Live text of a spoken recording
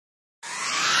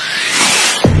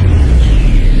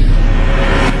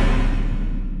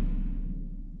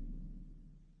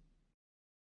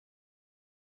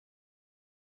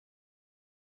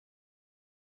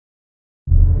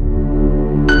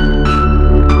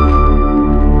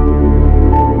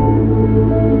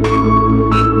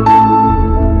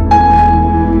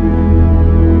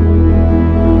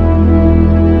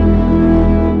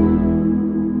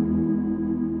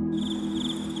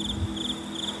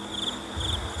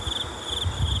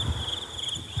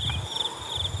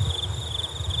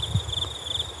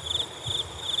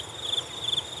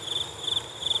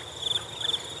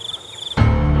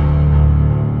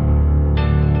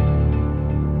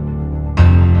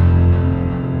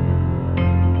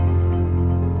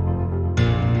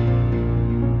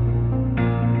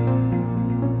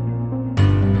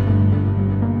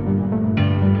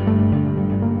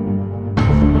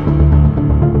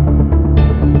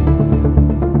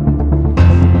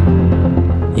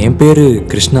என் பேர்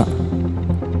கிருஷ்ணா.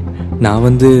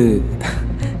 நான்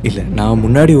இல்லை, நான்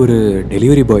முன்னாடி ஒரு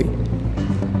டெலிவரி பாய்.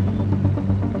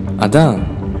 அதான்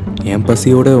என்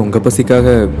பசியோட உங்கள் பசிக்காக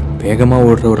வேகமாக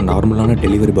ஓடுற ஒரு நார்மலான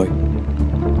டெலிவரி பாய்.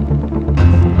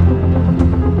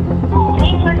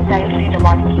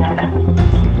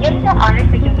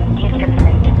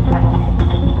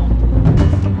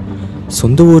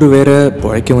 சொந்த ஊர் வேற,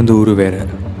 பிழைக்க வந்த ஊர் வேற.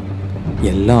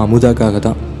 எல்லாம் அமுதாக்காக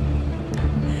தான்.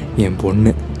 என்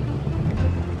பொண்ணு.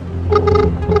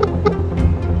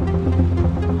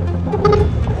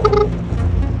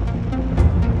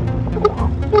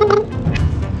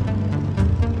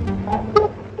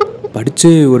 படித்து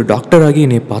ஒரு டாக்டர் ஆகி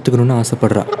என்னை பார்த்துக்கணுன்னு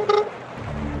ஆசைப்படுறா.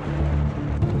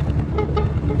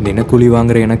 தினக்கூலி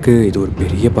வாங்குற எனக்கு இது ஒரு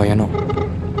பெரிய பயணம்.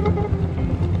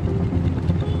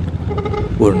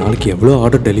 ஒரு நாளைக்கு எவ்வளோ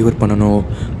ஆர்டர் டெலிவர் பண்ணணும்,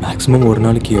 மேக்ஸிமம் ஒரு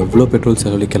நாளைக்கு எவ்வளோ பெட்ரோல்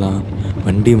செலவழிக்கலாம்,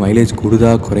 வண்டி மைலேஜ்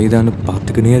கூடுதா குறையுதான்னு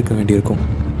பார்த்துக்கினே இருக்க வேண்டியிருக்கும்.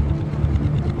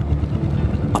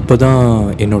 அப்போ தான்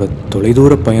என்னோட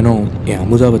தொலைதூர பயணம் என்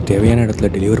அமுதாவை தேவையான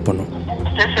இடத்துல டெலிவர் பண்ணும்.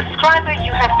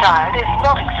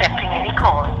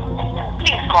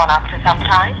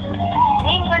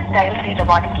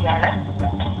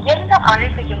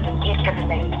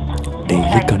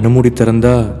 டெய்லி கண்ணு மூடி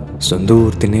திறந்தா சொந்த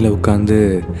ஊர் திண்ணையில் உட்காந்து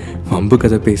வம்பு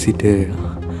கதை பேசிட்டு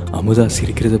அமுதா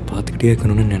சிரிக்கிறத பார்த்துக்கிட்டே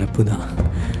இருக்கணும்னு நினப்பு தான்.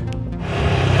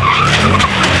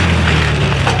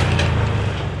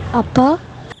 அப்பா,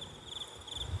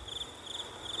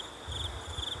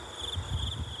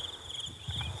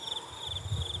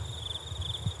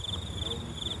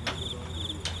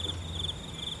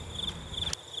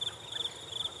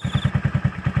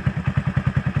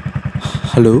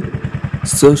 hello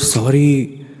sir, sorry,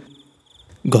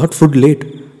 got food late.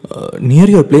 Near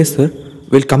your place, sir.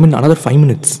 We'll come in another 5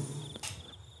 minutes.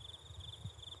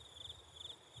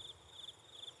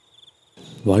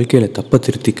 வாழ்க்கையில் தப்பை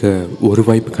திருத்திக்க ஒரு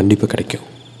வாய்ப்பு கண்டிப்பாக கிடைக்கும்.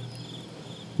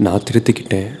 நான்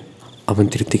திருத்திக்கிட்டேன்,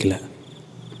 அவன் திருத்திக்கல.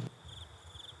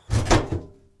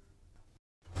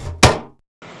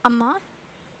 அம்மா,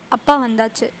 அப்பா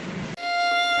வந்தாச்சு.